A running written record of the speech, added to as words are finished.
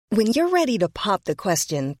When you're ready to pop the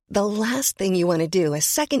question, the last thing you want to do is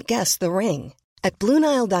second-guess the ring. At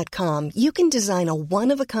BlueNile.com, you can design a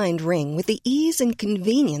one-of-a-kind ring with the ease and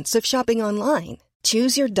convenience of shopping online.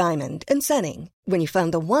 Choose your diamond and setting. When you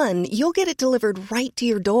find the one, you'll get it delivered right to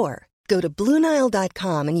your door. Go to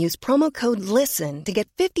BlueNile.com and use promo code LISTEN to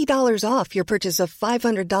get $50 off your purchase of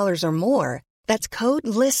 $500 or more. That's code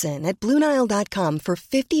LISTEN at BlueNile.com for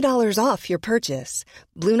 $50 off your purchase.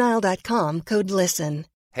 BlueNile.com, code LISTEN.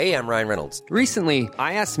 Hey, I'm Ryan Reynolds. Recently,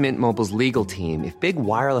 I asked Mint Mobile's legal team if big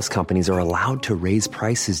wireless companies are allowed to raise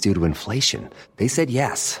prices due to inflation. They said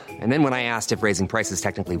yes. And then when I asked if raising prices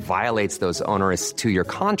technically violates those onerous two-year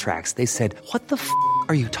contracts, they said, "What the f***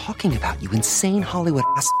 are you talking about, you insane Hollywood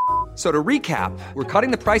ass?" So to recap, we're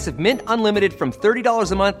cutting the price of Mint Unlimited from $30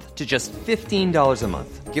 a month to just $15 a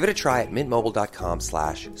month. Give it a try at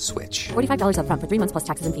mintmobile.com/switch. $45 up front for 3 months plus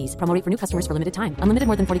taxes and fees. Promo rate for new customers for limited time. Unlimited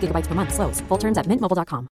more than 40 gigabytes per month. Slows full terms at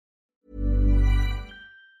mintmobile.com.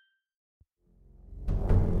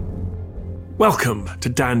 Welcome to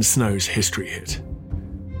Dan Snow's History Hit.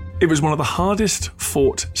 It was one of the hardest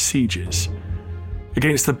fought sieges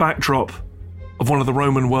against the backdrop of one of the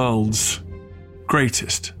Roman world's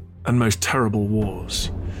greatest and most terrible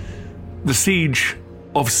wars. The siege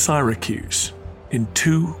of Syracuse in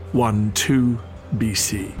 212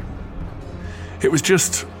 BC. It was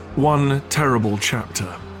just one terrible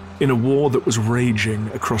chapter in a war that was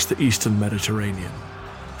raging across the eastern Mediterranean,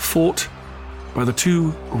 fought by the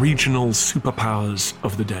two regional superpowers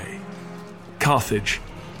of the day, Carthage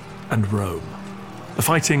and Rome. The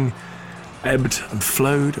fighting ebbed and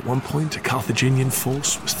flowed. At one point, a Carthaginian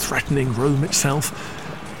force was threatening Rome itself.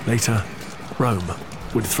 Later, Rome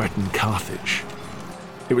would threaten Carthage.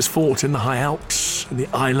 It was fought in the High Alps, in the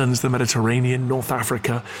islands, the Mediterranean, North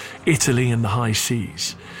Africa, Italy, and the high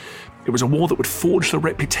seas. It was a war that would forge the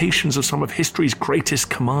reputations of some of history's greatest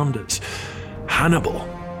commanders. Hannibal,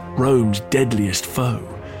 Rome's deadliest foe,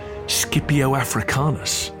 Scipio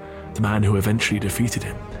Africanus, the man who eventually defeated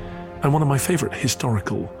him, and one of my favourite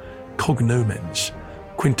historical cognomens,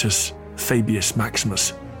 Quintus Fabius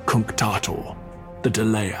Maximus Cunctator, the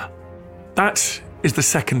Delayer. That is the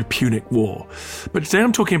Second Punic War, but today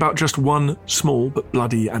I'm talking about just one small but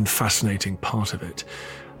bloody and fascinating part of it,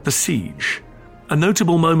 the siege. A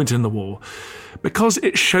notable moment in the war because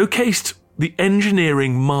it showcased the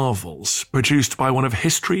engineering marvels produced by one of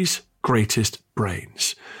history's greatest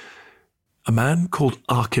brains, a man called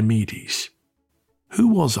Archimedes. Who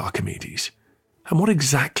was Archimedes? And what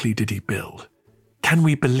exactly did he build? Can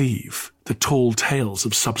we believe the tall tales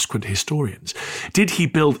of subsequent historians? Did he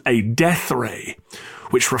build a death ray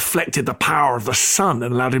which reflected the power of the sun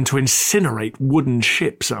and allowed him to incinerate wooden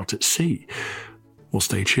ships out at sea? Well,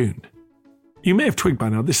 stay tuned. You may have twigged by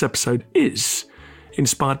now this episode is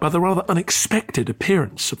inspired by the rather unexpected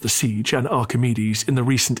appearance of the siege and Archimedes in the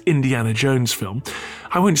recent Indiana Jones film.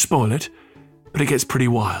 I won't spoil it, but it gets pretty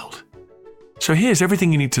wild. So here's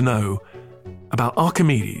everything you need to know about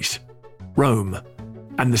Archimedes, Rome,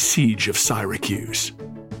 and the siege of Syracuse.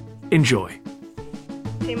 Enjoy.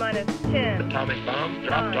 T-minus 10. Atomic bomb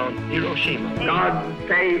dropped on Hiroshima. God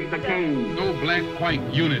save the king. No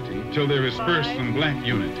black-white unity till there is first some black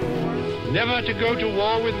unity. Never to go to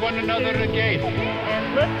war with one another again.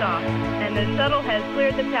 And liftoff, and the shuttle has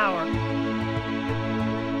cleared the tower.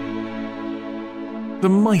 The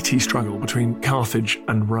mighty struggle between Carthage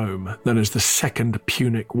and Rome, known as the Second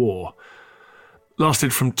Punic War,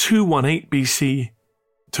 lasted from 218 BC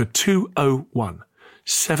to 201,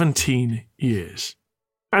 17 years.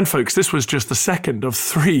 And folks, this was just the second of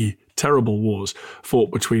 3 terrible wars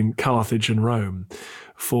fought between Carthage and Rome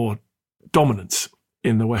for dominance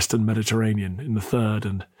in the Western Mediterranean in the 3rd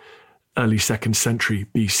and early 2nd century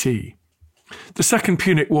BC. The Second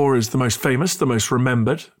Punic War is the most famous, the most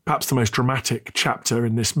remembered, perhaps the most dramatic chapter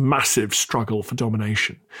in this massive struggle for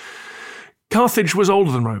domination. Carthage was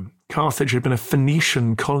older than Rome. Carthage had been a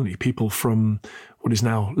Phoenician colony. People from what is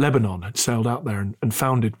now Lebanon had sailed out there and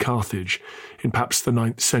founded Carthage in perhaps the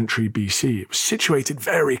 9th century BC. It was situated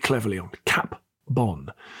very cleverly on Cap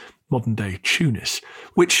Bon, modern-day Tunis,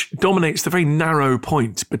 which dominates the very narrow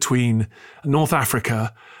point between North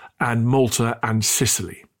Africa and Malta and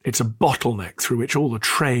Sicily. It's a bottleneck through which all the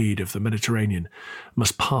trade of the Mediterranean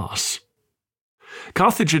must pass.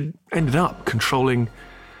 Carthage had ended up controlling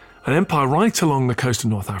an empire right along the coast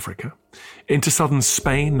of North Africa, into southern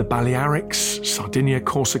Spain, the Balearics, Sardinia,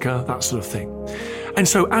 Corsica, that sort of thing. And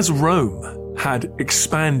so as Rome had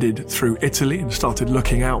expanded through Italy and started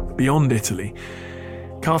looking out beyond Italy,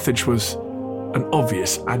 Carthage was an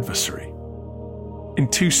obvious adversary. In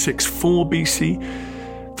 264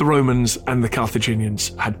 BC, the Romans and the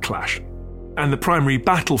Carthaginians had clashed. and the primary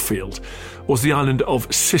battlefield was the island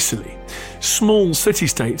of Sicily. Small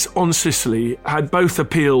city-states on Sicily had both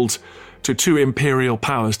appealed to two imperial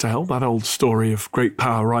powers to help, that old story of great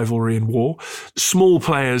power rivalry in war. Small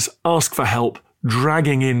players ask for help,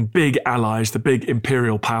 dragging in big allies, the big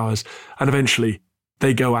imperial powers, and eventually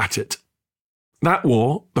they go at it. That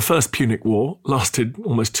war, the First Punic War, lasted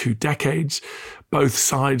almost 2 decades. Both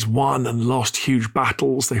sides won and lost huge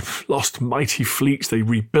battles. They lost mighty fleets. They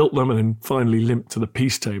rebuilt them and then finally limped to the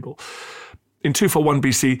peace table. In 241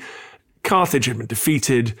 BC, Carthage had been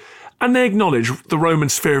defeated, and they acknowledged the Roman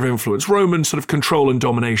sphere of influence, Roman sort of control and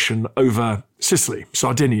domination over Sicily,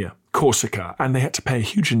 Sardinia, Corsica, and they had to pay a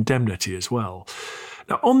huge indemnity as well.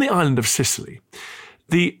 Now, on the island of Sicily,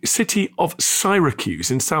 the city of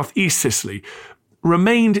Syracuse in southeast Sicily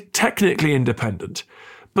remained technically independent,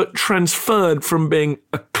 but transferred from being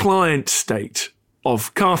a client state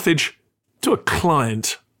of Carthage to a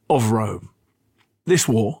client of Rome. This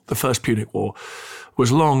war, the First Punic War,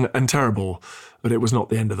 was long and terrible, but it was not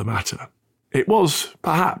the end of the matter. It was,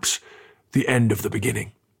 perhaps, the end of the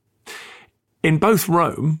beginning. In both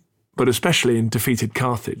Rome, but especially in defeated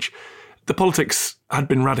Carthage, the politics had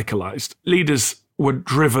been radicalized. Leaders were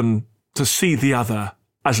driven to see the other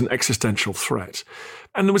as an existential threat.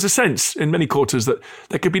 And there was a sense in many quarters that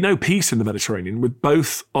there could be no peace in the Mediterranean with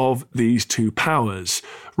both of these two powers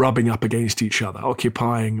rubbing up against each other,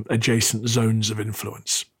 occupying adjacent zones of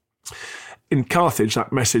influence. In Carthage,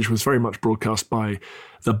 that message was very much broadcast by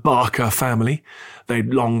the Barca family.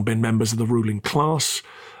 They'd long been members of the ruling class.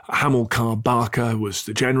 Hamilcar Barca was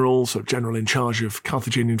the general in charge of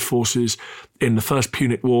Carthaginian forces in the First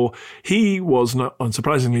Punic War. He was, not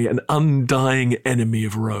unsurprisingly, an undying enemy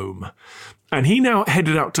of Rome. And he now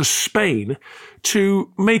headed out to Spain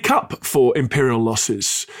to make up for imperial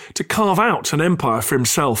losses, to carve out an empire for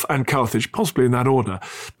himself and Carthage, possibly in that order,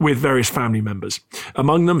 with various family members.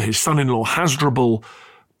 Among them, his son-in-law Hasdrubal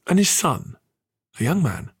and his son, a young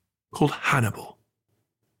man called Hannibal.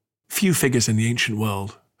 Few figures in the ancient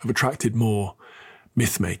world have attracted more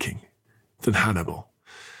myth-making than Hannibal.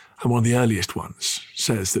 And one of the earliest ones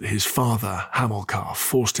says that his father, Hamilcar,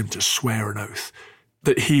 forced him to swear an oath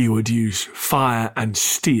that he would use fire and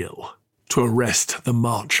steel to arrest the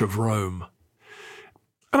march of Rome.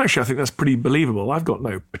 And actually, I think that's pretty believable. I've got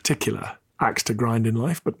no particular axe to grind in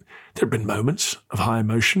life, but there have been moments of high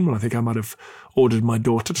emotion when I think I might have ordered my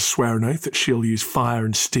daughter to swear an oath that she'll use fire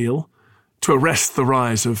and steel to arrest the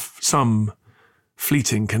rise of some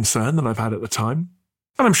fleeting concern that I've had at the time.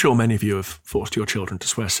 And I'm sure many of you have forced your children to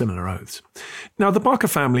swear similar oaths. Now, the Barca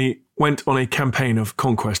family went on a campaign of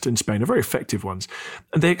conquest in Spain, a very effective one,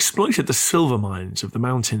 and they exploited the silver mines of the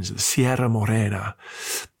mountains of the Sierra Morena.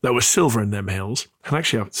 There was silver in them hills, and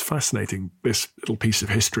actually it's fascinating, this little piece of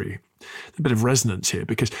history. A bit of resonance here,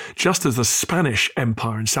 because just as the Spanish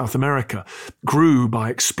Empire in South America grew by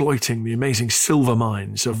exploiting the amazing silver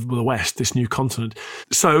mines of the West, this new continent,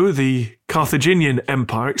 so the Carthaginian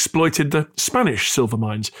Empire exploited the Spanish silver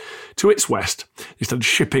mines to its west. They started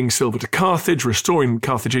shipping silver to Carthage, restoring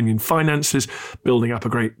Carthaginian finances, building up a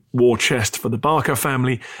great war chest for the Barca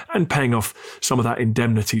family, and paying off some of that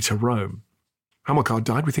indemnity to Rome. Hamilcar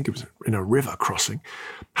died, we think it was in a river crossing.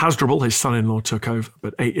 Hasdrubal, his son-in-law, took over,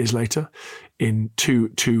 but 8 years later, in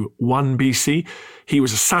 221 BC, he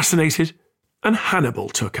was assassinated and Hannibal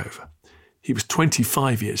took over. He was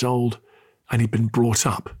 25 years old and he'd been brought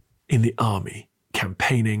up in the army,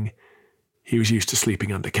 campaigning. He was used to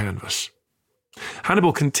sleeping under canvas.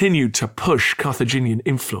 Hannibal continued to push Carthaginian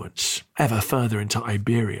influence ever further into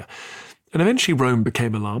Iberia. And eventually Rome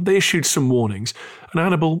became alarmed. They issued some warnings, and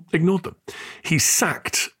Hannibal ignored them. He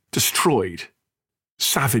sacked, destroyed,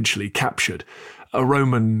 savagely captured a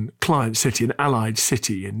Roman client city, an allied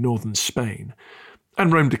city in northern Spain,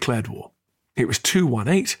 and Rome declared war. It was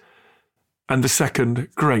 218, and the second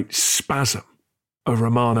great spasm of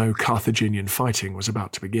Romano-Carthaginian fighting was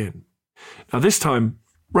about to begin. Now this time,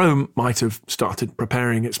 Rome might have started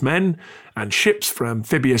preparing its men and ships for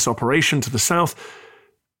amphibious operation to the south,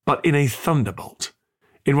 but in a thunderbolt,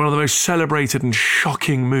 in one of the most celebrated and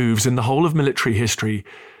shocking moves in the whole of military history,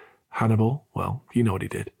 Hannibal, well, you know what he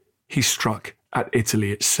did. He struck at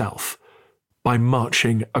Italy itself by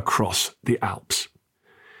marching across the Alps.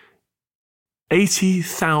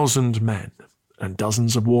 80,000 men and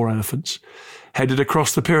dozens of war elephants headed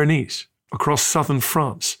across the Pyrenees, across southern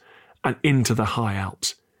France, and into the high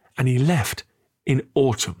Alps. And he left in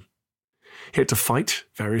autumn. He had to fight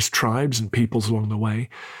various tribes and peoples along the way,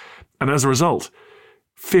 and as a result,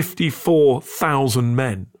 54,000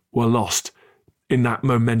 men were lost in that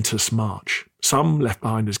momentous march. Some left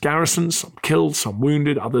behind as garrisons, some killed, some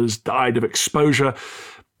wounded, others died of exposure.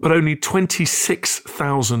 but only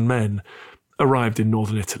 26,000 men arrived in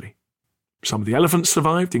northern Italy. Some of the elephants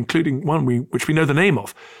survived, including one which we know the name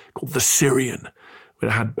of, called the Syrian, where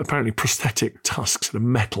it had apparently prosthetic tusks and a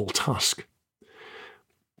metal tusk.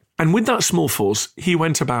 And with that small force, he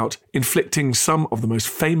went about inflicting some of the most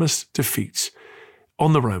famous defeats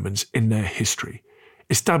on the Romans in their history,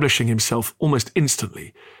 establishing himself almost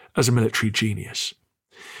instantly as a military genius.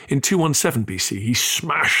 In 217 BC, he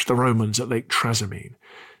smashed the Romans at Lake Trasimene.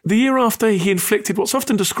 The year after, he inflicted what's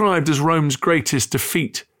often described as Rome's greatest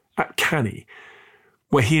defeat at Cannae,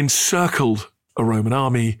 where he encircled a Roman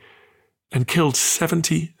army and killed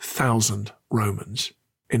 70,000 Romans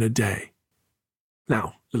in a day.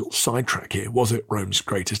 Now, little sidetrack here, was it Rome's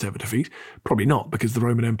greatest ever defeat? Probably not, because the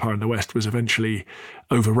Roman Empire in the West was eventually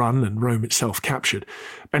overrun and Rome itself captured.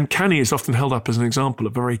 And Cannae is often held up as an example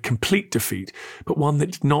of a very complete defeat, but one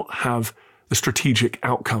that did not have the strategic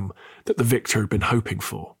outcome that the victor had been hoping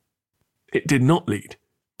for. It did not lead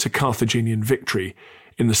to Carthaginian victory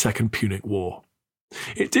in the Second Punic War.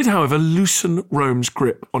 It did, however, loosen Rome's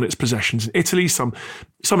grip on its possessions in Italy. Some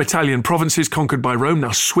Italian provinces conquered by Rome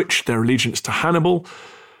now switched their allegiance to Hannibal,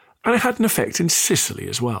 and it had an effect in Sicily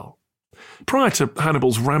as well. Prior to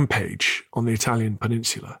Hannibal's rampage on the Italian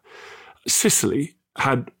peninsula, Sicily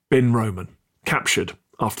had been Roman, captured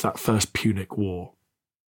after that First Punic War.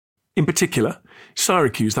 In particular,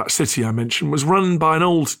 Syracuse, that city I mentioned, was run by an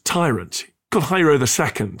old tyrant called Hiero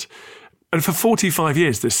II. And for 45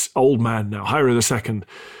 years, this old man now, Hiero II,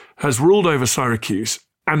 has ruled over Syracuse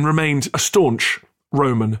and remained a staunch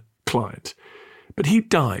Roman client. But he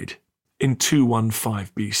died in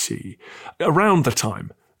 215 BC, around the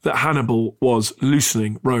time that Hannibal was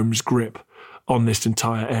loosening Rome's grip on this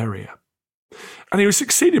entire area. And he was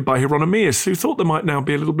succeeded by Hieronymus, who thought there might now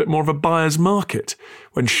be a little bit more of a buyer's market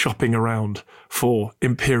when shopping around for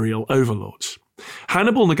imperial overlords.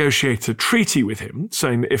 Hannibal negotiated a treaty with him,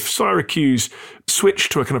 saying that if Syracuse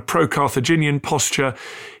switched to a kind of pro-Carthaginian posture,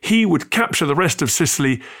 he would capture the rest of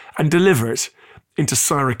Sicily and deliver it into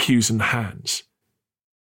Syracusan hands.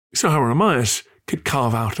 So Hieronymus could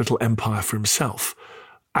carve out a little empire for himself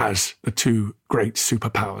as the two great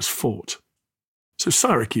superpowers fought. So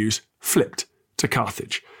Syracuse flipped to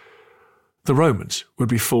Carthage. The Romans would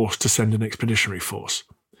be forced to send an expeditionary force.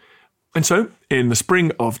 And so, in the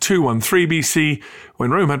spring of 213 BC,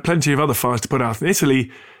 when Rome had plenty of other fires to put out in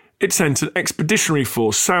Italy, it sent an expeditionary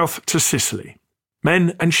force south to Sicily.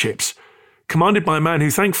 Men and ships, commanded by a man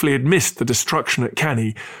who thankfully had missed the destruction at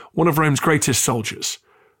Cannae, one of Rome's greatest soldiers,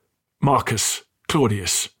 Marcus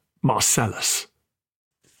Claudius Marcellus.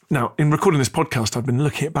 Now, in recording this podcast, I've been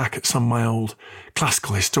looking back at some of my old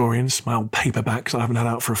classical historians, my old paperbacks I haven't had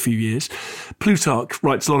out for a few years. Plutarch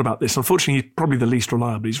writes a lot about this. Unfortunately, he's probably the least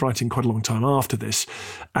reliable. He's writing quite a long time after this,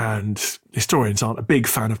 and historians aren't a big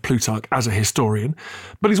fan of Plutarch as a historian,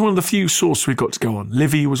 but he's one of the few sources we've got to go on.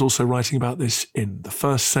 Livy was also writing about this in the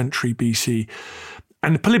 1st century BC,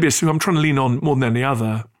 and Polybius, who I'm trying to lean on more than any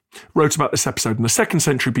other, wrote about this episode in the 2nd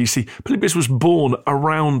century BC. Polybius was born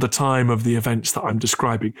around the time of the events that I'm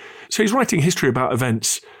describing. So he's writing history about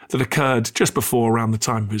events that occurred just before around the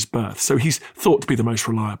time of his birth. So he's thought to be the most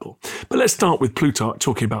reliable. But let's start with Plutarch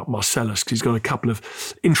talking about Marcellus, because he's got a couple of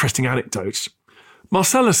interesting anecdotes.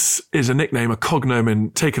 Marcellus is a nickname, a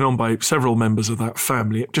cognomen taken on by several members of that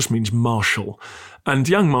family. It just means marshal. And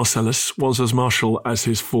young Marcellus was as martial as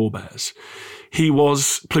his forebears. He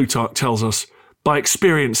was, Plutarch tells us, by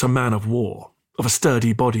experience a man of war, of a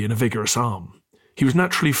sturdy body and a vigorous arm. He was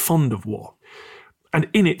naturally fond of war, and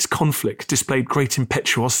in its conflict displayed great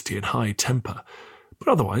impetuosity and high temper. But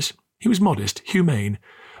otherwise, he was modest, humane,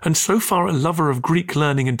 and so far a lover of Greek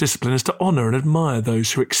learning and discipline as to honour and admire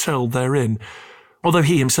those who excelled therein, although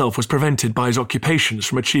he himself was prevented by his occupations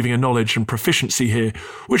from achieving a knowledge and proficiency here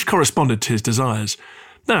which corresponded to his desires.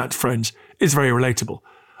 That, friends, is very relatable.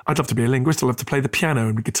 I'd love to be a linguist, I'd love to play the piano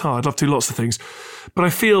and the guitar, I'd love to do lots of things, but I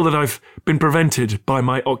feel that I've been prevented by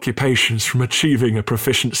my occupations from achieving a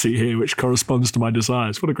proficiency here which corresponds to my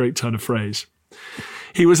desires. What a great turn of phrase.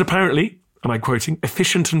 He was apparently, and I'm quoting,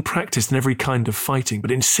 efficient and practiced in every kind of fighting,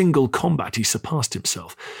 but in single combat he surpassed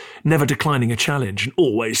himself, never declining a challenge and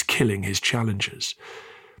always killing his challengers.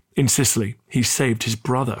 In Sicily, he saved his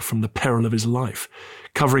brother from the peril of his life,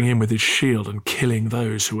 covering him with his shield and killing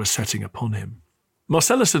those who were setting upon him.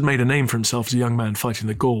 Marcellus had made a name for himself as a young man fighting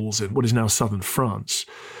the Gauls in what is now southern France.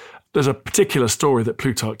 There's a particular story that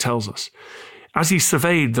Plutarch tells us. As he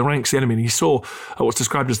surveyed the ranks of the enemy, he saw what's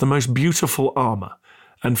described as the most beautiful armour.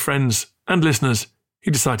 And friends and listeners,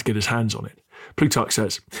 he decided to get his hands on it. Plutarch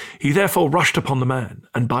says, "He therefore rushed upon the man,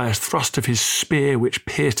 and by a thrust of his spear which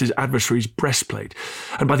pierced his adversary's breastplate,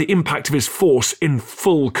 and by the impact of his force in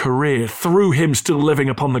full career, threw him still living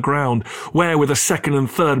upon the ground, where with a second and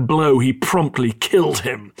third blow he promptly killed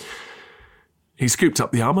him." He scooped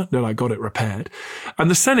up the armour, no doubt got it repaired, and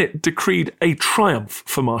the Senate decreed a triumph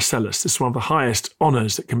for Marcellus. This is one of the highest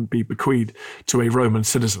honours that can be bequeathed to a Roman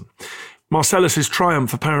citizen. Marcellus's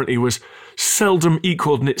triumph apparently was seldom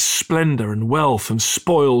equalled in its splendour and wealth and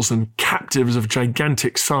spoils and captives of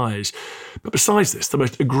gigantic size. But besides this, the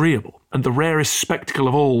most agreeable and the rarest spectacle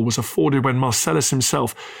of all was afforded when Marcellus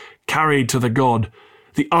himself carried to the god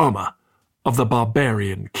the armour of the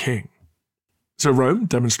barbarian king. So Rome,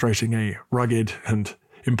 demonstrating a rugged and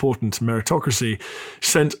important meritocracy,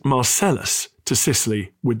 sent Marcellus to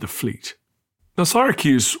Sicily with the fleet. Now,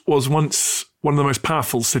 Syracuse was once one of the most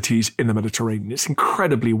powerful cities in the Mediterranean. It's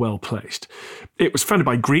incredibly well placed. It was founded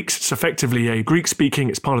by Greeks. It's effectively a Greek-speaking,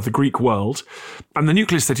 it's part of the Greek world. And the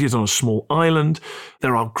nucleus city is on a small island.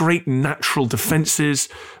 There are great natural defences.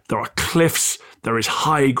 There are cliffs. There is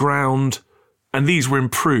high ground. And these were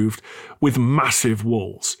improved with massive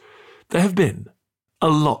walls. There have been a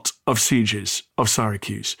lot of sieges of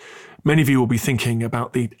Syracuse. Many of you will be thinking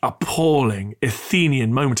about the appalling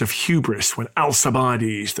Athenian moment of hubris when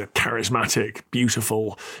Alcibiades, the charismatic,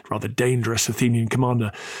 beautiful, rather dangerous Athenian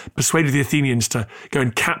commander, persuaded the Athenians to go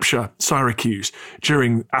and capture Syracuse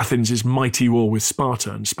during Athens' mighty war with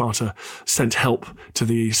Sparta, and Sparta sent help to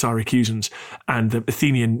the Syracusans, and the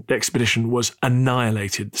Athenian expedition was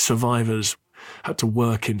annihilated. The survivors had to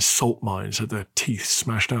work in salt mines, had their teeth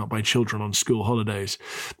smashed out by children on school holidays.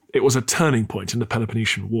 It was a turning point in the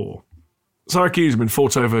Peloponnesian War. Syracuse had been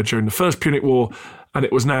fought over during the First Punic War, and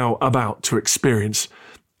it was now about to experience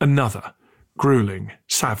another grueling,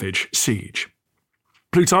 savage siege.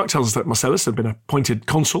 Plutarch tells us that Marcellus had been appointed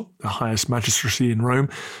consul, the highest magistracy in Rome,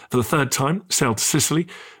 for the third time, sailed to Sicily,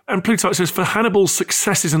 and Plutarch says, for Hannibal's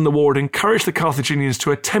successes in the war had encouraged the Carthaginians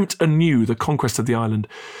to attempt anew the conquest of the island.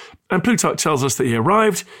 And Plutarch tells us that he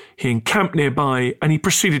arrived, he encamped nearby, and he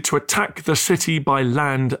proceeded to attack the city by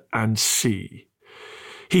land and sea.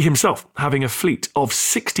 He himself having a fleet of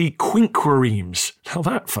 60 quinquiremes. Now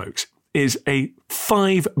that, folks, is a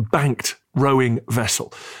 5-banked rowing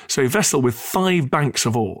vessel. So a vessel with 5 banks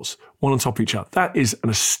of oars, one on top of each other. That is an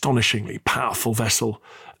astonishingly powerful vessel.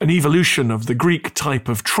 An evolution of the Greek type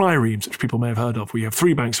of triremes, which people may have heard of. We have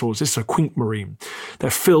 3 banks of oars. This is a quinquireme. They're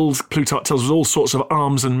filled, Plutarch tells us, with all sorts of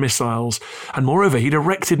arms and missiles. And moreover, he'd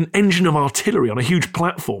erected an engine of artillery on a huge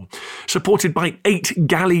platform, supported by 8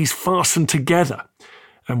 galleys fastened together.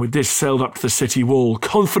 And with this sailed up to the city wall,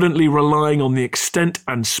 confidently relying on the extent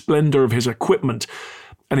and splendour of his equipment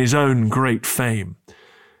and his own great fame.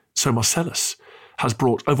 So Marcellus has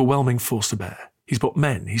brought overwhelming force to bear. He's brought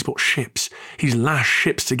men, he's brought ships, he's lashed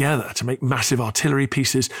ships together to make massive artillery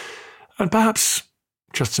pieces, and perhaps,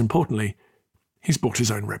 just as importantly, he's brought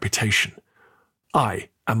his own reputation. I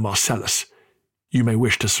am Marcellus. You may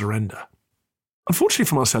wish to surrender. Unfortunately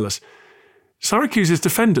for Marcellus, Syracuse's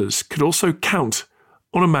defenders could also count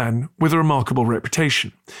on a man with a remarkable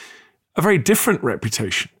reputation. A very different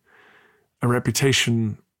reputation. A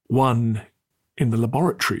reputation won in the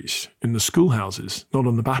laboratories, in the schoolhouses, not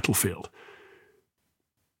on the battlefield,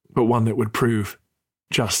 but one that would prove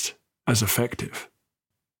just as effective.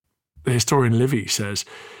 The historian Livy says,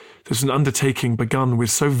 this was an undertaking begun with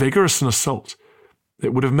so vigorous an assault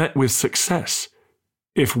that would have met with success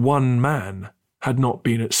if one man had not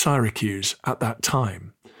been at Syracuse at that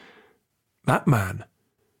time. That man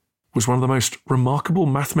was one of the most remarkable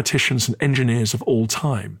mathematicians and engineers of all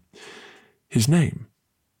time. His name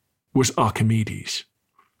was Archimedes.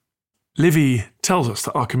 Livy tells us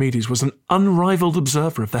that Archimedes was an unrivaled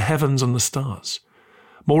observer of the heavens and the stars.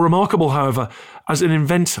 More remarkable, however, as an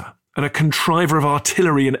inventor and a contriver of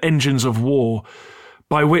artillery and engines of war,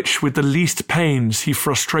 by which with the least pains he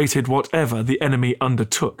frustrated whatever the enemy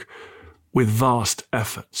undertook with vast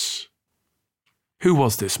efforts. Who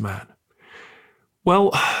was this man?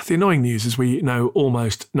 Well, the annoying news is we know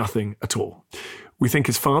almost nothing at all. We think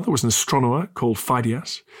his father was an astronomer called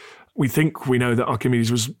Phidias. We think we know that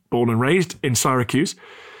Archimedes was born and raised in Syracuse.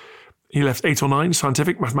 He left 8 or 9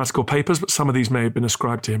 scientific mathematical papers, but some of these may have been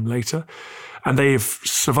ascribed to him later. And they have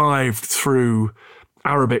survived through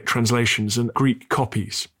Arabic translations and Greek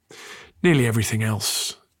copies. Nearly everything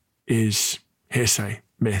else is hearsay,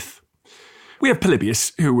 myth. We have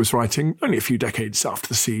Polybius, who was writing only a few decades after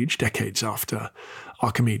the siege, decades after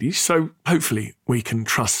Archimedes, so hopefully we can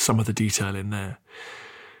trust some of the detail in there.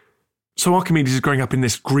 So Archimedes is growing up in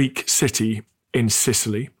this Greek city in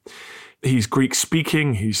Sicily. He's Greek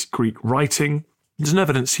speaking, he's Greek writing. There's no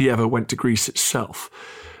evidence he ever went to Greece itself,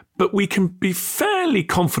 but we can be fairly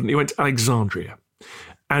confident he went to Alexandria.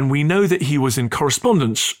 And we know that he was in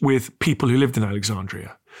correspondence with people who lived in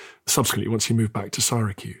Alexandria, subsequently once he moved back to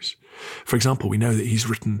Syracuse. For example, we know that he's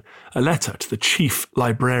written a letter to the chief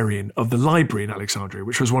librarian of the library in Alexandria,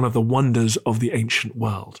 which was one of the wonders of the ancient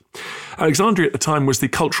world. Alexandria at the time was the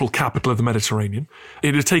cultural capital of the Mediterranean.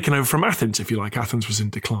 It had taken over from Athens, if you like. Athens was in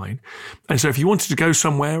decline. And so if you wanted to go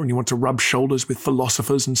somewhere and you want to rub shoulders with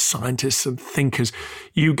philosophers and scientists and thinkers,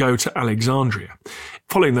 you go to Alexandria.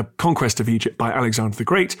 Following the conquest of Egypt by Alexander the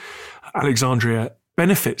Great, Alexandria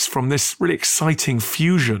benefits from this really exciting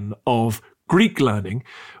fusion of Greek learning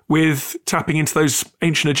with tapping into those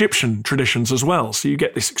ancient Egyptian traditions as well. So you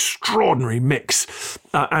get this extraordinary mix,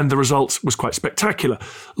 and the result was quite spectacular.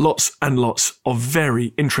 Lots and lots of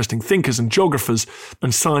very interesting thinkers and geographers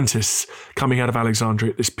and scientists coming out of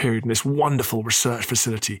Alexandria at this period in this wonderful research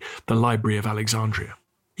facility, the Library of Alexandria.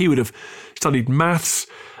 He would have studied maths.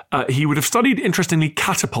 He would have studied, interestingly,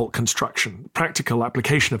 catapult construction, practical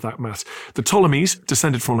application of that maths. The Ptolemies,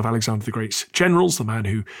 descended from one of Alexander the Great's generals, the man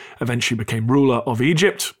who eventually became ruler of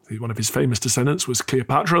Egypt. One of his famous descendants was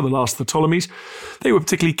Cleopatra, the last of the Ptolemies. They were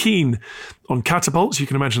particularly keen on catapults. You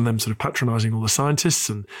can imagine them sort of patronising all the scientists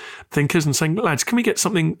and thinkers and saying, lads, can we get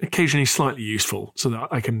something occasionally slightly useful so that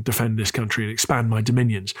I can defend this country and expand my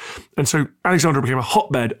dominions? And so Alexandria became a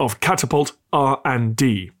hotbed of catapult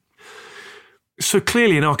R&D. So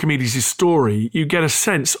clearly in Archimedes' story, you get a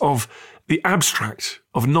sense of the abstract,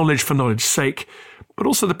 of knowledge for knowledge's sake, but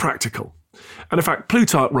also the practical. And in fact,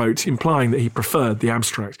 Plutarch wrote, implying that he preferred the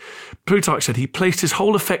abstract. Plutarch said he placed his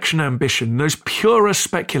whole affection and ambition in those purer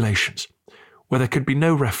speculations, where there could be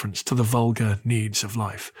no reference to the vulgar needs of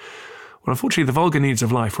life. Well, unfortunately, the vulgar needs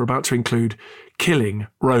of life were about to include killing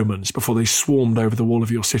Romans before they swarmed over the wall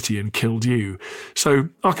of your city and killed you. So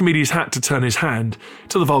Archimedes had to turn his hand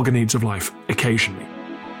to the vulgar needs of life occasionally.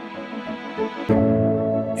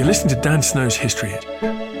 You're listening to Dan Snow's History Hit.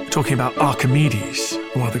 We're talking about Archimedes,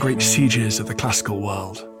 one of the great sieges of the classical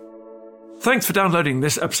world. Thanks for downloading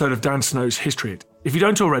this episode of Dan Snow's History Hit. If you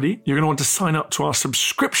don't already, you're going to want to sign up to our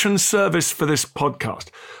subscription service for this podcast,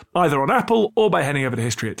 either on Apple or by heading over to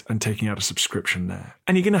History Hit and taking out a subscription there.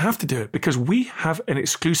 And you're going to have to do it because we have an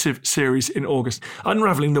exclusive series in August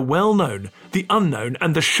unravelling the well-known, the unknown,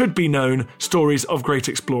 and the should-be-known stories of great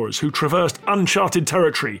explorers who traversed uncharted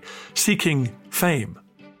territory, seeking fame,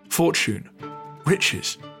 fortune,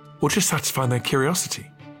 riches, or just satisfying their curiosity.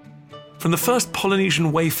 From the first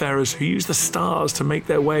Polynesian wayfarers who used the stars to make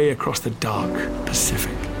their way across the dark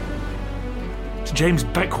Pacific, to James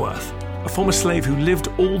Beckworth, a former slave who lived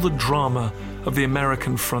all the drama of the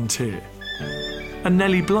American frontier, and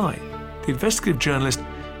Nellie Bly, the investigative journalist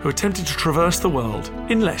who attempted to traverse the world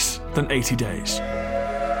in less than 80 days.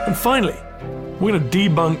 And finally, we're going to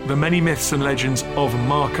debunk the many myths and legends of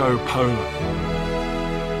Marco Polo.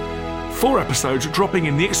 4 episodes dropping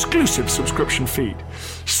in the exclusive subscription feed.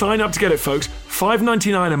 Sign up to get it, folks.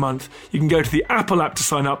 $5.99 a month. You can go to the Apple app to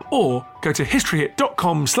sign up or go to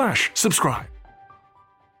historyhit.com/subscribe.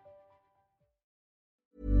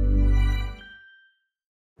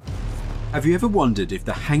 Have you ever wondered if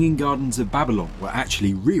the Hanging Gardens of Babylon were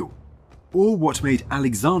actually real? Or what made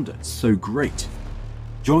Alexander so great?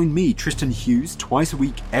 Join me, Tristan Hughes, twice a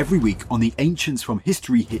week, every week on the Ancients from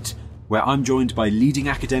History Hit, where I'm joined by leading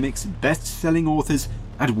academics, best-selling authors,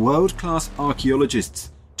 and world-class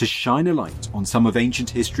archaeologists to shine a light on some of ancient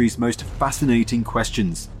history's most fascinating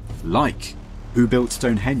questions, like who built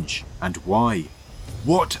Stonehenge and why?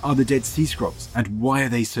 What are the Dead Sea Scrolls and why are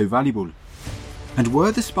they so valuable? And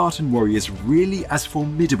were the Spartan warriors really as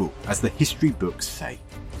formidable as the history books say?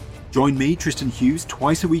 Join me, Tristan Hughes,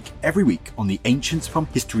 twice a week, every week on the Ancients from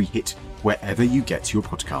History Hit, wherever you get your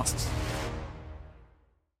podcasts.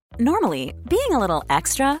 Normally, being a little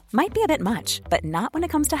extra might be a bit much, but not when it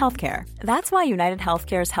comes to healthcare. That's why United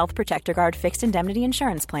Healthcare's Health Protector Guard fixed indemnity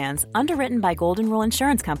insurance plans, underwritten by Golden Rule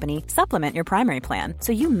Insurance Company, supplement your primary plan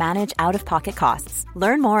so you manage out-of-pocket costs.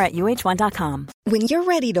 Learn more at uh1.com. When you're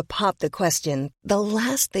ready to pop the question, the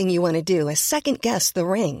last thing you want to do is second-guess the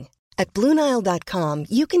ring. At BlueNile.com,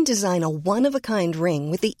 you can design a one-of-a-kind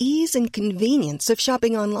ring with the ease and convenience of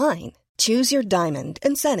shopping online. Choose your diamond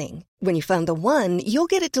and setting. When you find the one, you'll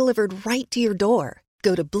get it delivered right to your door.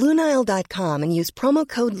 Go to BlueNile.com and use promo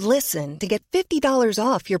code LISTEN to get $50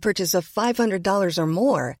 off your purchase of $500 or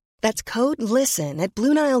more. That's code LISTEN at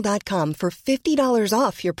BlueNile.com for $50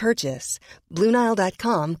 off your purchase.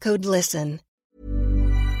 BlueNile.com, code LISTEN.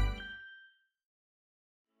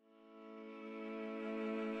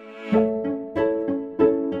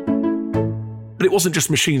 But it wasn't just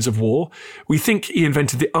machines of war. We think he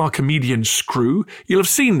invented the Archimedean screw. You'll have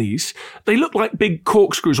seen these. They look like big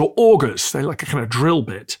corkscrews or augers. They're like a kind of drill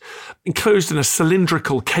bit, enclosed in a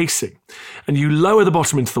cylindrical casing. And you lower the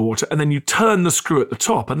bottom into the water, and then you turn the screw at the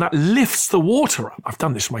top, and that lifts the water up. I've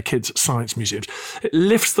done this for my kids at science museums. It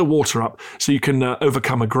lifts the water up so you can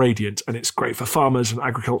overcome a gradient, and it's great for farmers and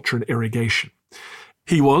agriculture and irrigation.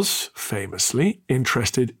 He was, famously,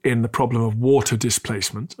 interested in the problem of water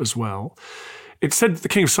displacement as well. It's said that the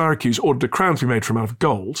king of Syracuse ordered a crown to be made from out of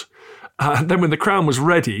gold. Then when the crown was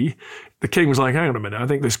ready, the king was like, hang on a minute, I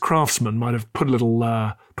think this craftsman might have put a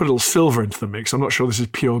little silver into the mix. I'm not sure this is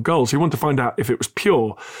pure gold. So he wanted to find out if it was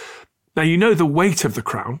pure. Now, you know the weight of the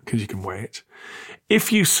crown, because you can weigh it.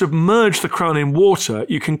 If you submerge the crown in water,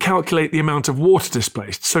 you can calculate the amount of water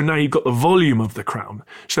displaced. So now you've got the volume of the crown.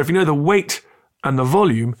 So if you know the weight and the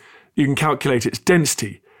volume, you can calculate its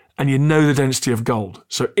density, and you know the density of gold.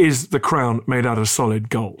 So is the crown made out of solid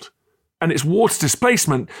gold? And it's water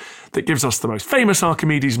displacement that gives us the most famous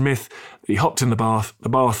Archimedes myth. He hopped in the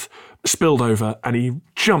bath spilled over, and he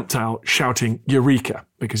jumped out shouting Eureka,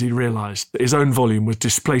 because he realised that his own volume was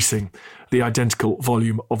displacing the identical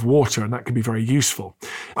volume of water, and that can be very useful.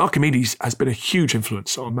 Archimedes has been a huge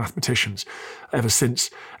influence on mathematicians ever since.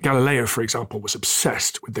 Galileo, for example, was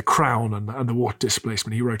obsessed with the crown and the water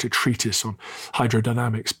displacement. He wrote a treatise on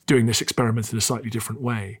hydrodynamics, doing this experiment in a slightly different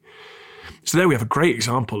way. So there we have a great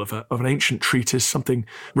example of an ancient treatise, something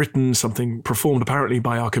written, something performed apparently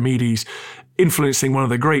by Archimedes, influencing one of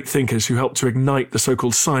the great thinkers who helped to ignite the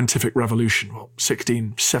so-called scientific revolution,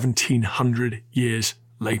 1700 years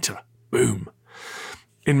later. Boom.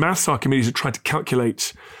 In maths, Archimedes had tried to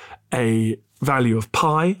calculate a value of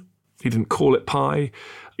pi. He didn't call it pi.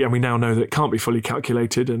 And we now know that it can't be fully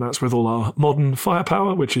calculated, and that's with all our modern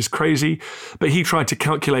firepower, which is crazy. But he tried to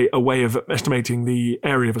calculate a way of estimating the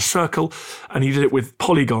area of a circle, and he did it with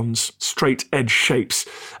polygons, straight edge shapes.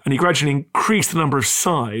 And he gradually increased the number of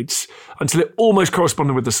sides until it almost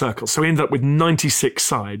corresponded with the circle. So he ended up with 96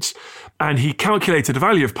 sides. And he calculated a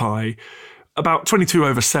value of pi about 22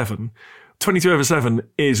 over 7. 22 over 7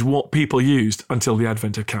 is what people used until the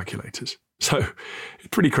advent of calculators. So, it's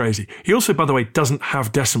pretty crazy. He also, by the way, doesn't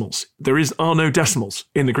have decimals. There are no decimals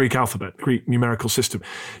in the Greek alphabet, the Greek numerical system.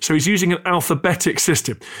 So he's using an alphabetic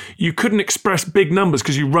system. You couldn't express big numbers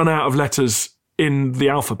because you run out of letters in the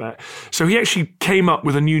alphabet. So he actually came up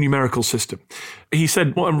with a new numerical system. He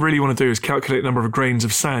said, what I really want to do is calculate the number of grains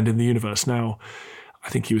of sand in the universe. Now, I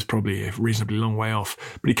think he was probably a reasonably long way off.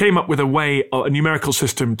 But he came up with a numerical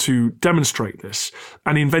system to demonstrate this.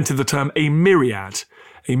 And he invented the term a myriad.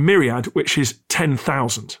 A myriad, which is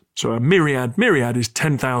 10,000. So a myriad is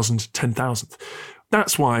 10,000 10,000th.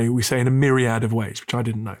 That's why we say in a myriad of ways, which I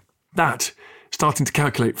didn't know. That, starting to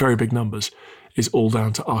calculate very big numbers, is all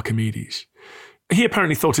down to Archimedes. He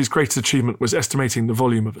apparently thought his greatest achievement was estimating the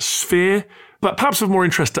volume of a sphere, but perhaps of more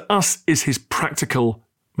interest to us is his practical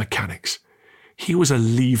mechanics. He was a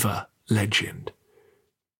lever legend.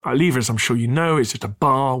 A lever, as I'm sure you know, is just a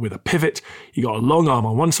bar with a pivot. You got a long arm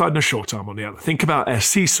on one side and a short arm on the other. Think about a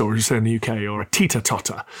seesaw, as you say in the UK, or a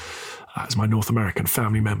teeter-totter, as my North American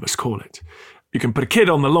family members call it. You can put a kid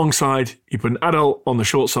on the long side, you put an adult on the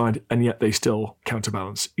short side, and yet they still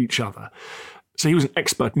counterbalance each other. So he was an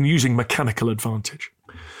expert in using mechanical advantage.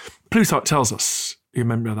 Plutarch tells us, you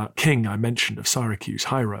remember that king I mentioned of Syracuse,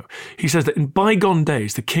 Hiero? He says that in bygone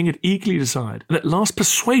days, the king had eagerly desired and at last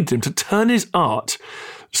persuaded him to turn his art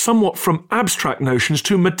somewhat from abstract notions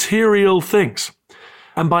to material things,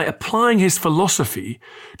 and by applying his philosophy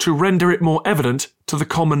to render it more evident to the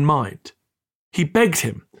common mind. He begged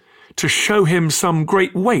him to show him some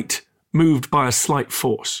great weight moved by a slight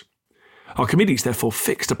force. Archimedes therefore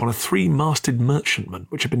fixed upon a 3-masted merchantman,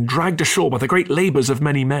 which had been dragged ashore by the great labours of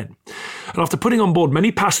many men. And after putting on board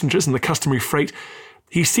many passengers and the customary freight,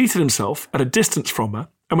 he seated himself at a distance from her,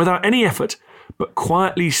 and without any effort, but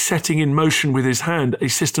quietly setting in motion with his hand a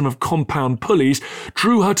system of compound pulleys,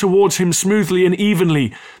 drew her towards him smoothly and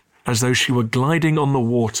evenly, as though she were gliding on the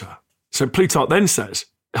water. So Plutarch then says,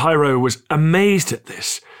 Hiero was amazed at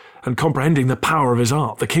this, and comprehending the power of his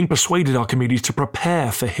art, the king persuaded Archimedes to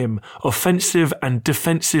prepare for him offensive and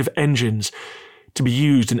defensive engines to be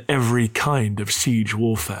used in every kind of siege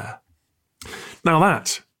warfare. Now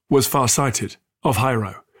that was far-sighted of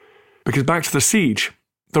Hiero, because back to the siege,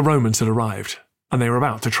 the Romans had arrived, and they were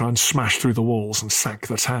about to try and smash through the walls and sack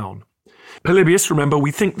the town. Polybius, remember,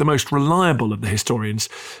 we think the most reliable of the historians,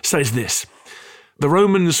 says this: the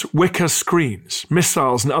Romans' wicker screens,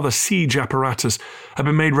 missiles, and other siege apparatus had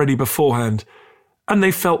been made ready beforehand, and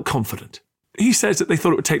they felt confident. He says that they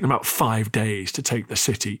thought it would take them about 5 days to take the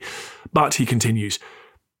city, but he continues,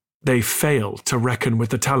 they fail to reckon with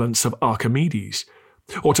the talents of Archimedes,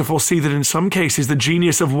 or to foresee that in some cases the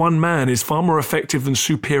genius of one man is far more effective than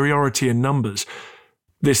superiority in numbers.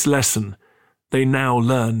 This lesson they now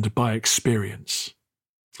learned by experience.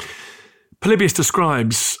 Polybius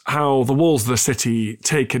describes how the walls of the city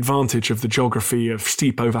take advantage of the geography of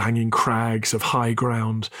steep overhanging crags, of high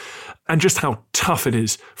ground, and just how tough it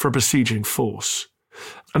is for a besieging force.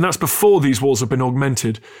 And that's before these walls have been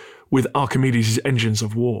augmented with Archimedes' engines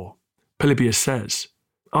of war. Polybius says,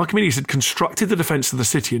 Archimedes had constructed the defence of the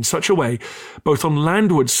city in such a way, both on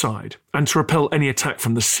landward side and to repel any attack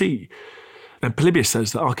from the sea. And Polybius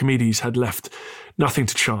says that Archimedes had left nothing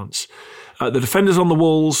to chance. The defenders on the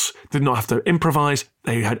walls did not have to improvise.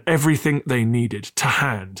 They had everything they needed to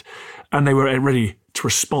hand, and they were ready to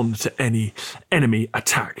respond to any enemy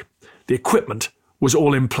attack. The equipment was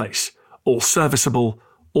all in place, all serviceable,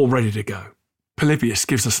 all ready to go. Polybius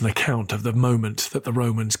gives us an account of the moment that the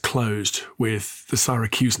Romans closed with the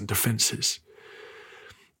Syracusan defences.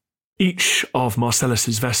 Each of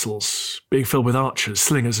Marcellus's vessels being filled with archers,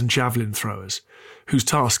 slingers and javelin throwers, whose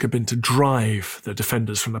task had been to drive the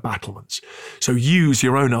defenders from the battlements. So use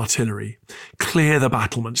your own artillery, clear the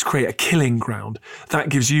battlements, create a killing ground. That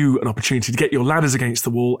gives you an opportunity to get your ladders against the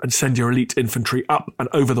wall and send your elite infantry up and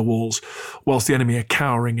over the walls whilst the enemy are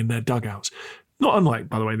cowering in their dugouts. Not unlike,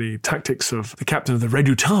 by the way, the tactics of the captain of the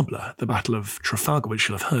Redoutable, the Battle of Trafalgar, which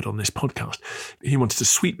you'll have heard on this podcast. He wanted to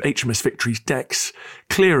sweep HMS Victory's decks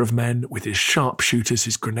clear of men with his sharpshooters,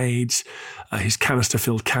 his grenades, his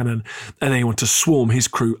canister-filled cannon, and then he wanted to swarm his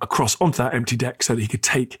crew across onto that empty deck so that he could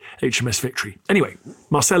take HMS Victory. Anyway,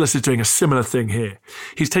 Marcellus is doing a similar thing here.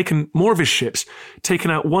 He's taken more of his ships, taken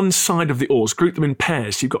out one side of the oars, grouped them in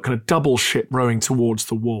pairs, so you've got kind of double ship rowing towards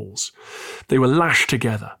the walls. They were lashed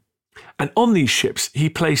together. And on these ships, he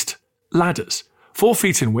placed ladders, 4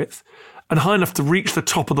 feet in width, and high enough to reach the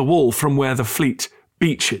top of the wall from where the fleet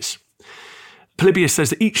beaches. Polybius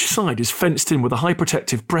says that each side is fenced in with a high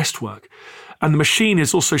protective breastwork, and the machine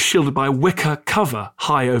is also shielded by a wicker cover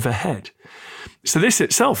high overhead. So this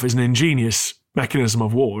itself is an ingenious mechanism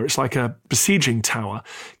of war. It's like a besieging tower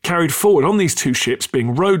carried forward on these 2 ships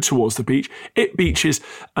being rowed towards the beach. It beaches,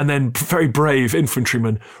 and then very brave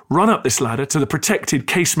infantrymen run up this ladder to the protected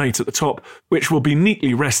casemate at the top, which will be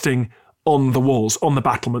neatly resting on the walls, on the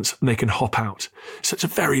battlements, and they can hop out. So it's a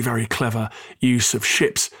very, very clever use of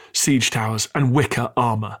ships, siege towers, and wicker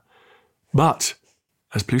armour. But,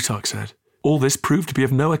 as Plutarch said, all this proved to be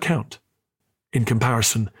of no account in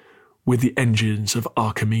comparison with the engines of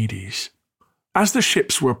Archimedes. As the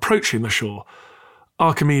ships were approaching the shore,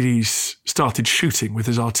 Archimedes started shooting with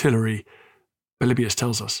his artillery, Polybius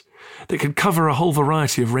tells us, that could cover a whole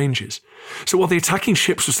variety of ranges. So while the attacking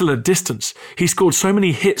ships were still at a distance, he scored so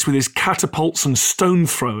many hits with his catapults and stone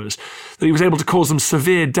throwers that he was able to cause them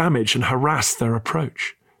severe damage and harass their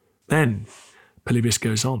approach. Then, Polybius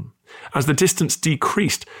goes on, as the distance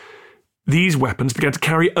decreased, these weapons began to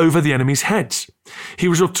carry over the enemy's heads. He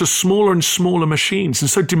resorted to smaller and smaller machines and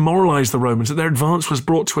so demoralised the Romans that their advance was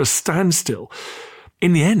brought to a standstill.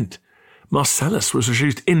 In the end, Marcellus was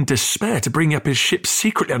reduced in despair to bring up his ships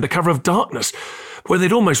secretly under cover of darkness. When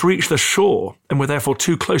they'd almost reached the shore and were therefore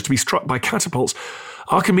too close to be struck by catapults,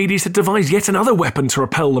 Archimedes had devised yet another weapon to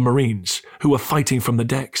repel the marines who were fighting from the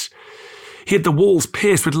decks. He had the walls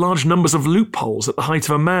pierced with large numbers of loopholes at the height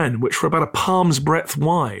of a man, which were about a palm's breadth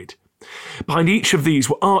wide. Behind each of these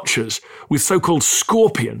were archers with so-called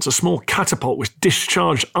scorpions, a small catapult which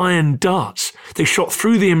discharged iron darts. They shot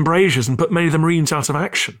through the embrasures and put many of the marines out of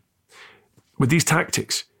action. With these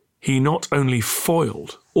tactics, he not only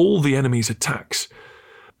foiled all the enemy's attacks,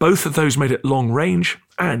 both of those made at long range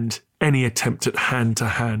and any attempt at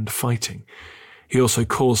hand-to-hand fighting. He also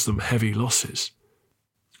caused them heavy losses.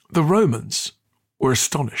 The Romans were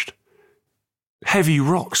astonished. Heavy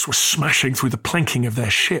rocks were smashing through the planking of their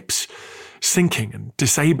ships, sinking and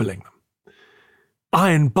disabling them.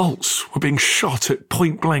 Iron bolts were being shot at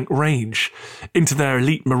point-blank range into their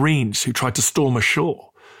elite marines who tried to storm ashore.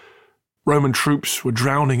 Roman troops were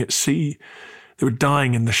drowning at sea. They were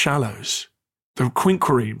dying in the shallows. The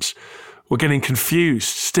quinquiremes were getting confused,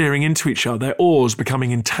 steering into each other, their oars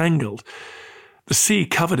becoming entangled. The sea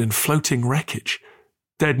covered in floating wreckage,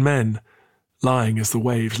 dead men lying as the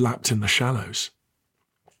waves lapped in the shallows.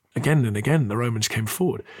 Again and again the Romans came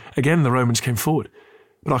forward. Again the Romans came forward.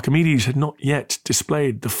 But Archimedes had not yet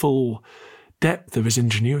displayed the full depth of his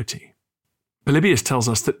ingenuity. Polybius tells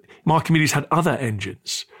us that Archimedes had other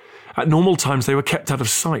engines. At normal times they were kept out of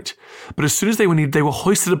sight, but as soon as they were needed, they were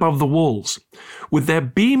hoisted above the walls, with their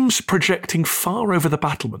beams projecting far over the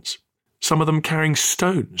battlements, some of them carrying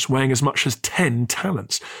stones weighing as much as 10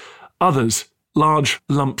 talents, others large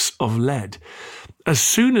lumps of lead. As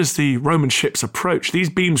soon as the Roman ships approached, these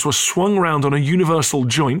beams were swung round on a universal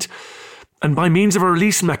joint and by means of a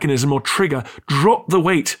release mechanism or trigger, dropped the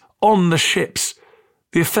weight on the ships.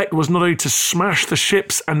 The effect was not only to smash the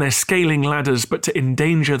ships and their scaling ladders, but to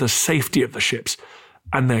endanger the safety of the ships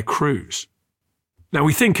and their crews. Now,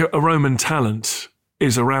 we think a Roman talent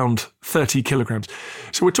is around 30 kilograms.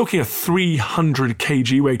 So we're talking a 300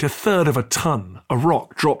 kg weight, a third of a ton, a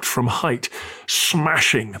rock dropped from height,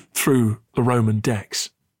 smashing through the Roman decks.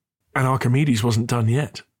 And Archimedes wasn't done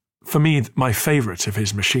yet. For me, my favourite of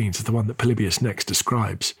his machines is the one that Polybius next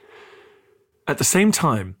describes. At the same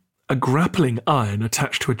time, a grappling iron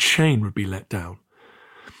attached to a chain would be let down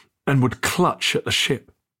and would clutch at the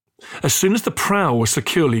ship. As soon as the prow was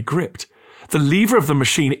securely gripped, the lever of the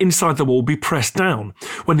machine inside the wall would be pressed down.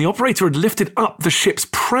 When the operator had lifted up the ship's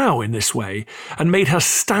prow in this way and made her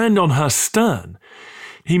stand on her stern,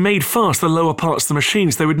 he made fast the lower parts of the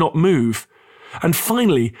machine so they would not move. And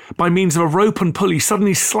finally, by means of a rope and pulley,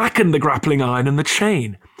 suddenly slackened the grappling iron and the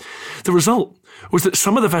chain. The result was that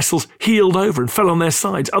some of the vessels heeled over and fell on their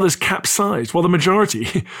sides, others capsized, while the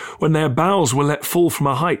majority, when their bows were let fall from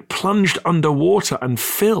a height, plunged under water and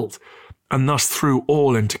filled, and thus threw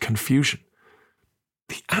all into confusion.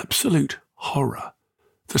 The absolute horror,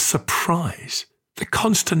 the surprise, the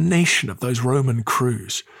consternation of those Roman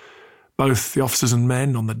crews, both the officers and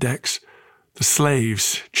men on the decks, the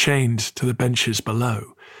slaves chained to the benches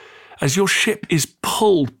below, as your ship is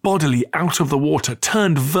pulled bodily out of the water,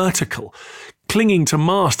 turned vertical, clinging to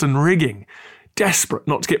mast and rigging, desperate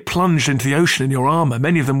not to get plunged into the ocean in your armour.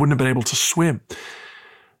 Many of them wouldn't have been able to swim.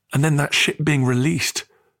 And then that ship being released,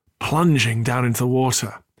 plunging down into the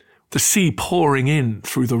water, the sea pouring in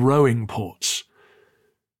through the rowing ports.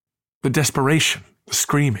 The desperation, the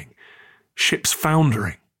screaming, ships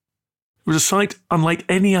foundering. It was a sight unlike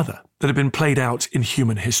any other that had been played out in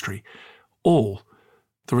human history, all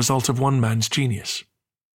the result of one man's genius.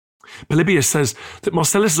 Polybius says that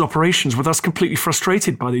Marcellus's operations were thus completely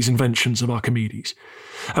frustrated by these inventions of Archimedes,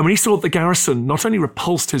 and when he saw that the garrison not only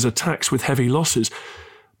repulsed his attacks with heavy losses,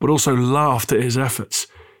 but also laughed at his efforts,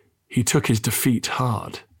 he took his defeat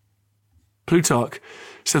hard. Plutarch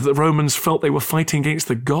said that the Romans felt they were fighting against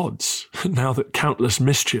the gods, now that countless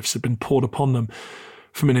mischiefs had been poured upon them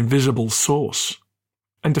from an invisible source.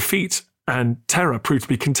 And defeat and terror proved to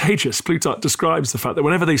be contagious. Plutarch describes the fact that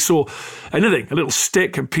whenever they saw anything, a little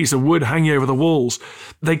stick, a piece of wood hanging over the walls,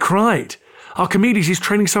 they cried, "Archimedes is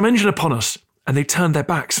training some engine upon us," and they turned their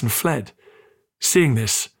backs and fled. Seeing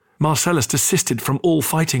this, Marcellus desisted from all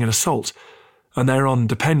fighting and assault, and thereon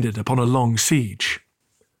depended upon a long siege.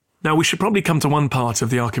 Now, we should probably come to one part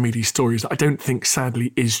of the Archimedes stories that I don't think,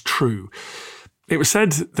 sadly, is true. It was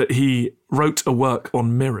said that he wrote a work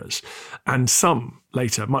on mirrors, and some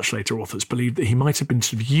much later authors believed that he might have been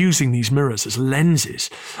sort of using these mirrors as lenses,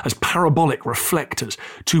 as parabolic reflectors,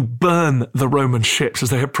 to burn the Roman ships as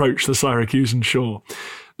they approached the Syracusan shore.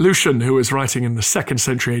 Lucian, who was writing in the 2nd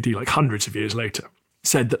century AD, like hundreds of years later,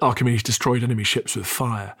 said that Archimedes destroyed enemy ships with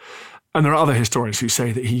fire. And there are other historians who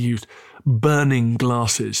say that he used burning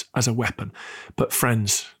glasses as a weapon. But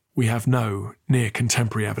friends, we have no near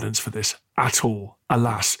contemporary evidence for this at all,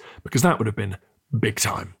 alas, because that would have been big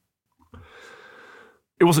time.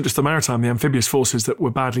 It wasn't just the maritime, the amphibious forces that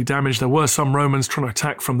were badly damaged. There were some Romans trying to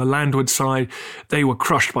attack from the landward side. They were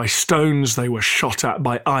crushed by stones. They were shot at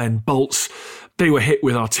by iron bolts. They were hit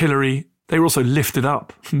with artillery. They were also lifted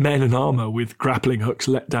up, men in armour with grappling hooks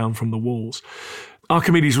let down from the walls.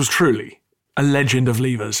 Archimedes was truly a legend of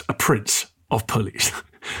levers, a prince of pulleys.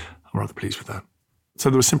 I'm rather pleased with that. So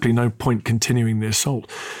there was simply no point continuing the assault,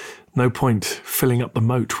 no point filling up the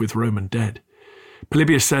moat with Roman dead.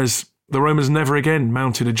 Polybius says the Romans never again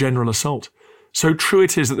mounted a general assault. So true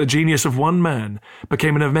it is that the genius of one man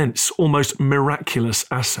became an immense, almost miraculous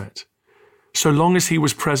asset. So long as he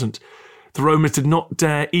was present, the Romans did not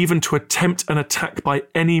dare even to attempt an attack by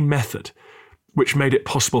any method which made it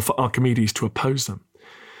possible for Archimedes to oppose them.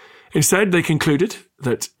 Instead, they concluded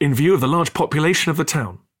that, in view of the large population of the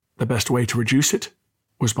town, the best way to reduce it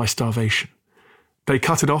was by starvation. They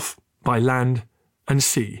cut it off by land and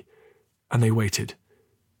sea, and they waited.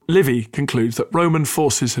 Livy concludes that Roman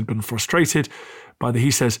forces had been frustrated by the,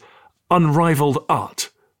 he says, unrivaled art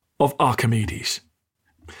of Archimedes.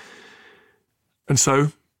 And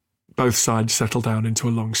so, both sides settled down into a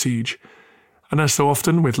long siege. And as so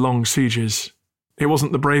often with long sieges, it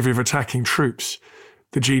wasn't the bravery of attacking troops,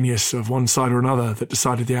 the genius of one side or another that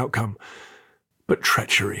decided the outcome, but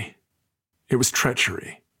treachery. It was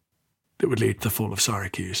treachery that would lead to the fall of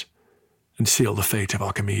Syracuse and seal the fate of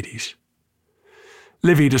Archimedes.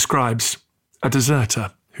 Livy describes a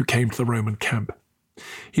deserter who came to the Roman camp.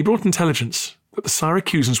 He brought intelligence that the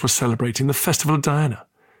Syracusans were celebrating the festival of Diana,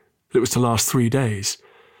 that it was to last 3 days,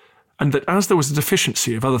 and that as there was a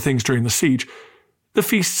deficiency of other things during the siege, the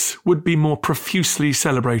feasts would be more profusely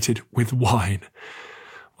celebrated with wine.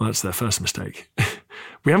 Well, that's their first mistake.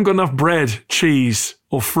 We haven't got enough bread, cheese,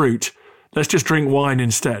 or fruit. Let's just drink wine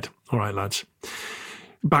instead. All right, lads.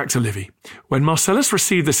 Back to Livy. When Marcellus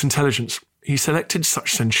received this intelligence, he selected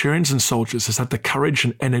such centurions and soldiers as had the courage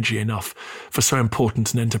and energy enough for so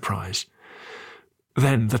important an enterprise.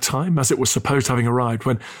 Then the time, as it was supposed, having arrived,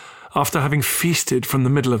 when, after having feasted from the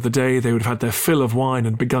middle of the day, they would have had their fill of wine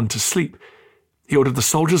and begun to sleep, he ordered the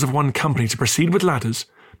soldiers of one company to proceed with ladders,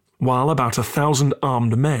 while about 1,000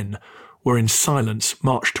 armed men were in silence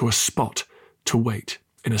marched to a spot to wait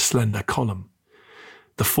in a slender column.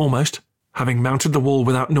 The foremost, having mounted the wall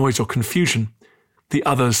without noise or confusion, the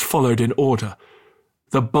others followed in order,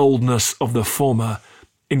 the boldness of the former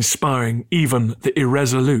inspiring even the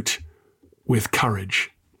irresolute with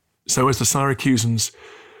courage. So as the Syracusans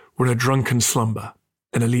were in a drunken slumber,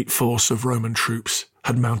 an elite force of Roman troops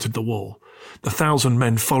had mounted the wall. The 1,000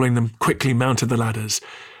 men following them quickly mounted the ladders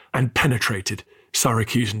and penetrated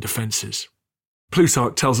Syracusan defences.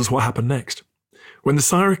 Plutarch tells us what happened next. When the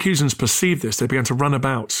Syracusans perceived this, they began to run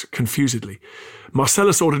about confusedly.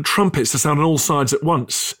 Marcellus ordered trumpets to sound on all sides at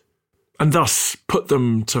once, and thus put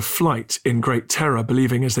them to flight in great terror,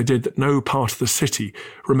 believing as they did that no part of the city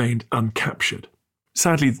remained uncaptured.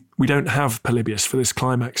 Sadly, we don't have Polybius for this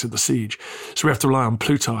climax of the siege, so we have to rely on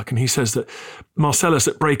Plutarch, and he says that Marcellus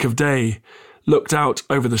at break of day looked out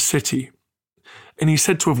over the city, and he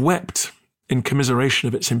said to have wept in commiseration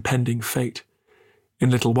of its impending fate, in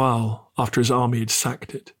a little while after his army had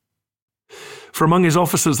sacked it. For among his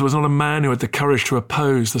officers there was not a man who had the courage to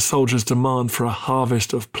oppose the soldiers' demand for a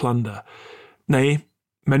harvest of plunder. Nay,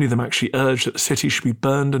 many of them actually urged that the city should be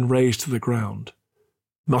burned and razed to the ground.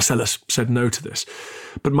 Marcellus said no to this,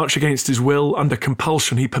 but much against his will, under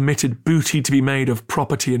compulsion, he permitted booty to be made of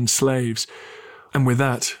property and slaves, and with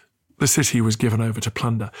that, the city was given over to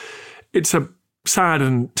plunder. It's a sad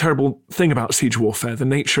and terrible thing about siege warfare. The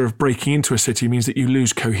nature of breaking into a city means that you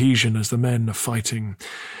lose cohesion as the men are fighting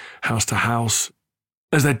house to house.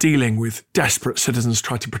 As they're dealing with desperate citizens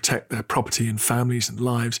trying to protect their property and families and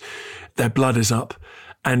lives, their blood is up,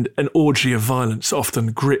 and an orgy of violence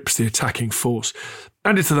often grips the attacking force.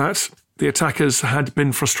 Added to that, the attackers had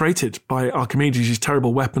been frustrated by Archimedes'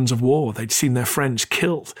 terrible weapons of war. They'd seen their friends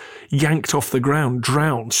killed, yanked off the ground,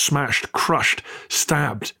 drowned, smashed, crushed,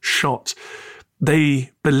 stabbed, shot.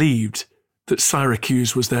 They believed that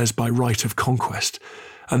Syracuse was theirs by right of conquest,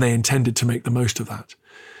 and they intended to make the most of that.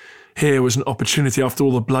 Here was an opportunity, after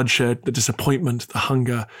all the bloodshed, the disappointment, the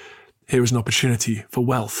hunger. Here was an opportunity for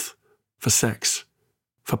wealth, for sex,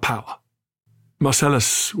 for power.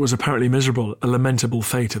 Marcellus was apparently miserable, a lamentable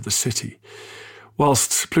fate of the city.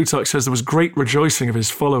 Whilst Plutarch says there was great rejoicing of his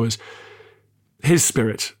followers, his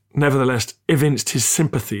spirit nevertheless evinced his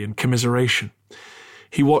sympathy and commiseration.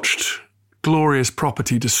 He watched glorious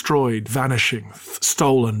property destroyed, vanishing,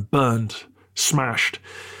 stolen, burned, smashed.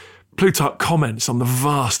 Plutarch comments on the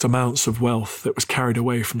vast amounts of wealth that was carried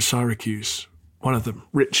away from Syracuse, one of the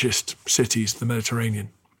richest cities of the Mediterranean.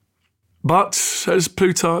 But, says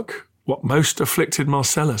Plutarch, what most afflicted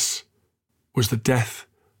Marcellus was the death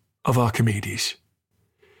of Archimedes.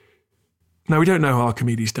 Now, we don't know how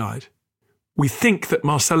Archimedes died. We think that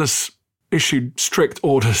Marcellus issued strict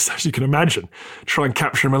orders, as you can imagine, to try and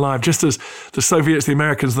capture him alive, just as the Soviets, the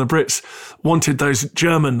Americans and the Brits wanted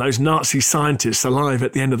those Nazi scientists alive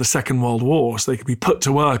at the end of the Second World War so they could be put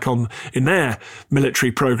to work in their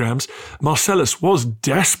military programs. Marcellus was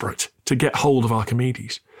desperate to get hold of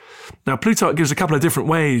Archimedes. Now, Plutarch gives a couple of different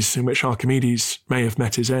ways in which Archimedes may have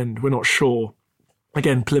met his end. We're not sure.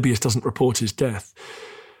 Again, Polybius doesn't report his death.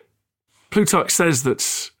 Plutarch says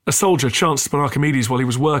that a soldier chanced upon Archimedes while he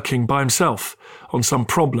was working by himself on some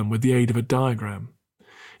problem with the aid of a diagram.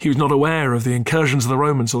 He was not aware of the incursions of the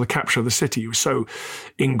Romans or the capture of the city. He was so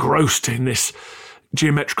engrossed in this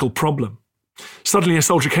geometrical problem. Suddenly a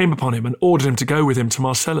soldier came upon him and ordered him to go with him to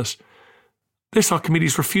Marcellus. This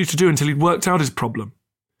Archimedes refused to do until he'd worked out his problem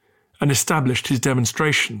and established his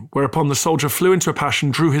demonstration, whereupon the soldier flew into a passion,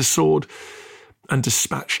 drew his sword, and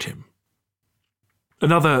dispatched him.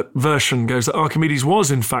 Another version goes that Archimedes was,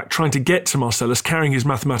 in fact, trying to get to Marcellus, carrying his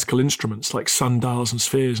mathematical instruments like sundials and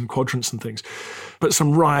spheres and quadrants and things. But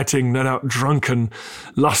some rioting, no doubt drunken,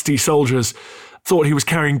 lusty soldiers thought he was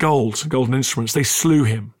carrying golden instruments. They slew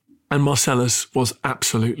him, and Marcellus was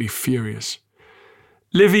absolutely furious.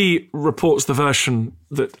 Livy reports the version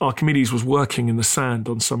that Archimedes was working in the sand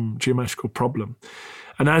on some geometrical problem,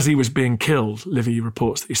 And as he was being killed, Livy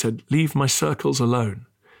reports that he said, "Leave my circles alone."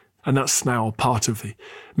 And that's now part of the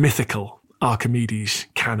mythical Archimedes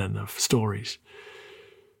canon of stories.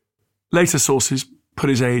 Later sources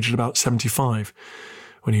put his age at about 75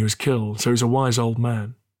 when he was killed, so he was a wise old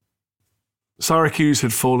man. Syracuse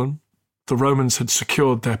had fallen. The Romans had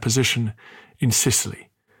secured their position in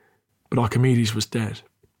Sicily, but Archimedes was dead.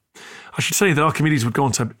 I should say that Archimedes would go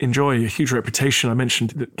on to enjoy a huge reputation. I mentioned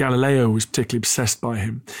that Galileo was particularly obsessed by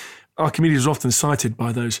him. Archimedes was often cited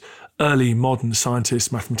by those early modern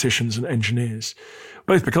scientists, mathematicians and engineers,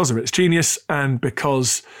 both because of its genius and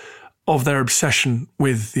because of their obsession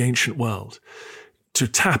with the ancient world. To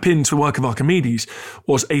tap into the work of Archimedes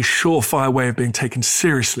was a surefire way of being taken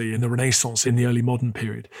seriously in the Renaissance in the early modern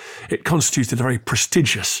period. It constituted a very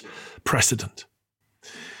prestigious precedent.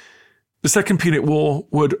 The Second Punic War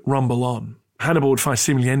would rumble on. Hannibal would fight a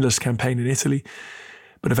seemingly endless campaign in Italy,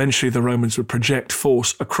 but eventually the Romans would project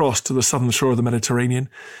force across to the southern shore of the Mediterranean.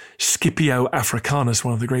 Scipio Africanus,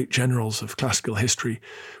 one of the great generals of classical history,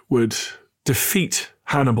 would defeat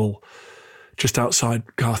Hannibal just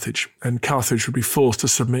outside Carthage, and Carthage would be forced to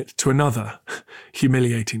submit to another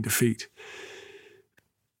humiliating defeat.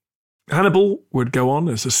 Hannibal would go on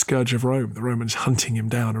as a scourge of Rome, the Romans hunting him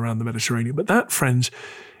down around the Mediterranean. But that, friends,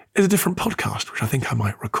 is a different podcast, which I think I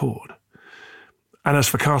might record. And as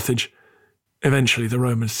for Carthage, eventually the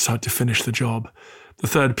Romans decided to finish the job. The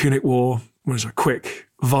Third Punic War was a quick,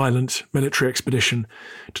 violent military expedition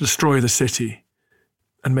to destroy the city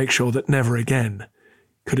and make sure that never again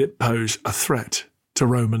could it pose a threat to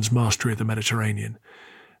Romans' mastery of the Mediterranean.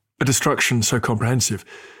 A destruction so comprehensive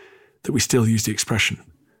that we still use the expression,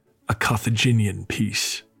 a Carthaginian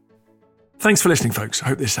peace. Thanks for listening, folks. I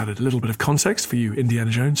hope this added a little bit of context for you Indiana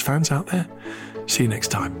Jones fans out there. See you next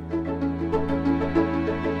time.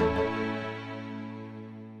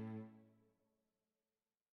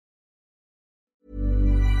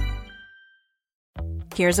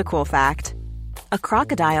 Here's a cool fact. A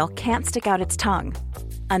crocodile can't stick out its tongue.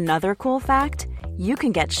 Another cool fact, you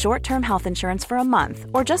can get short-term health insurance for a month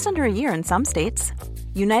or just under a year in some states.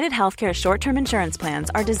 United Healthcare short-term insurance plans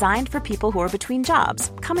are designed for people who are between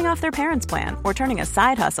jobs, coming off their parents' plan, or turning a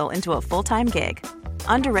side hustle into a full-time gig.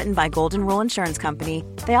 Underwritten by Golden Rule Insurance Company,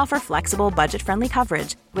 they offer flexible, budget-friendly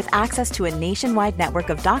coverage with access to a nationwide network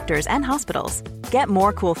of doctors and hospitals. Get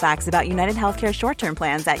more cool facts about United Healthcare short-term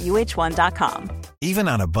plans at uh1.com. Even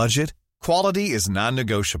on a budget, quality is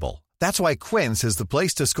non-negotiable. That's why Quince is the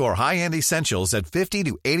place to score high-end essentials at 50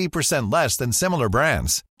 to 80% less than similar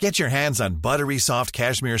brands. Get your hands on buttery soft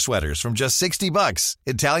cashmere sweaters from just $60,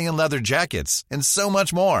 Italian leather jackets, and so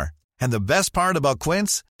much more. And the best part about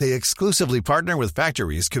Quince, they exclusively partner with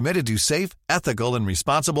factories committed to safe, ethical, and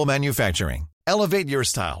responsible manufacturing. Elevate your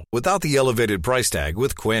style without the elevated price tag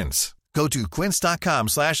with Quince. Go to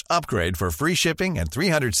quince.com/upgrade for free shipping and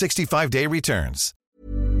 365-day returns.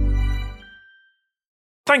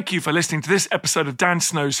 Thank you for listening to this episode of Dan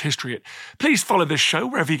Snow's History Hit. Please follow this show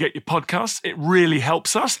wherever you get your podcasts. It really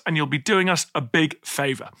helps us, and you'll be doing us a big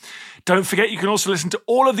favour. Don't forget, you can also listen to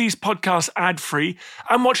all of these podcasts ad-free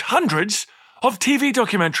and watch hundreds of TV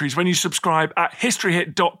documentaries when you subscribe at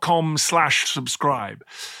historyhit.com/subscribe.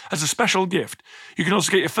 As a special gift, you can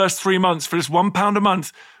also get your first 3 months for just £1 a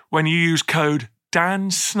month when you use code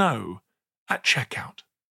DANSNOW at checkout.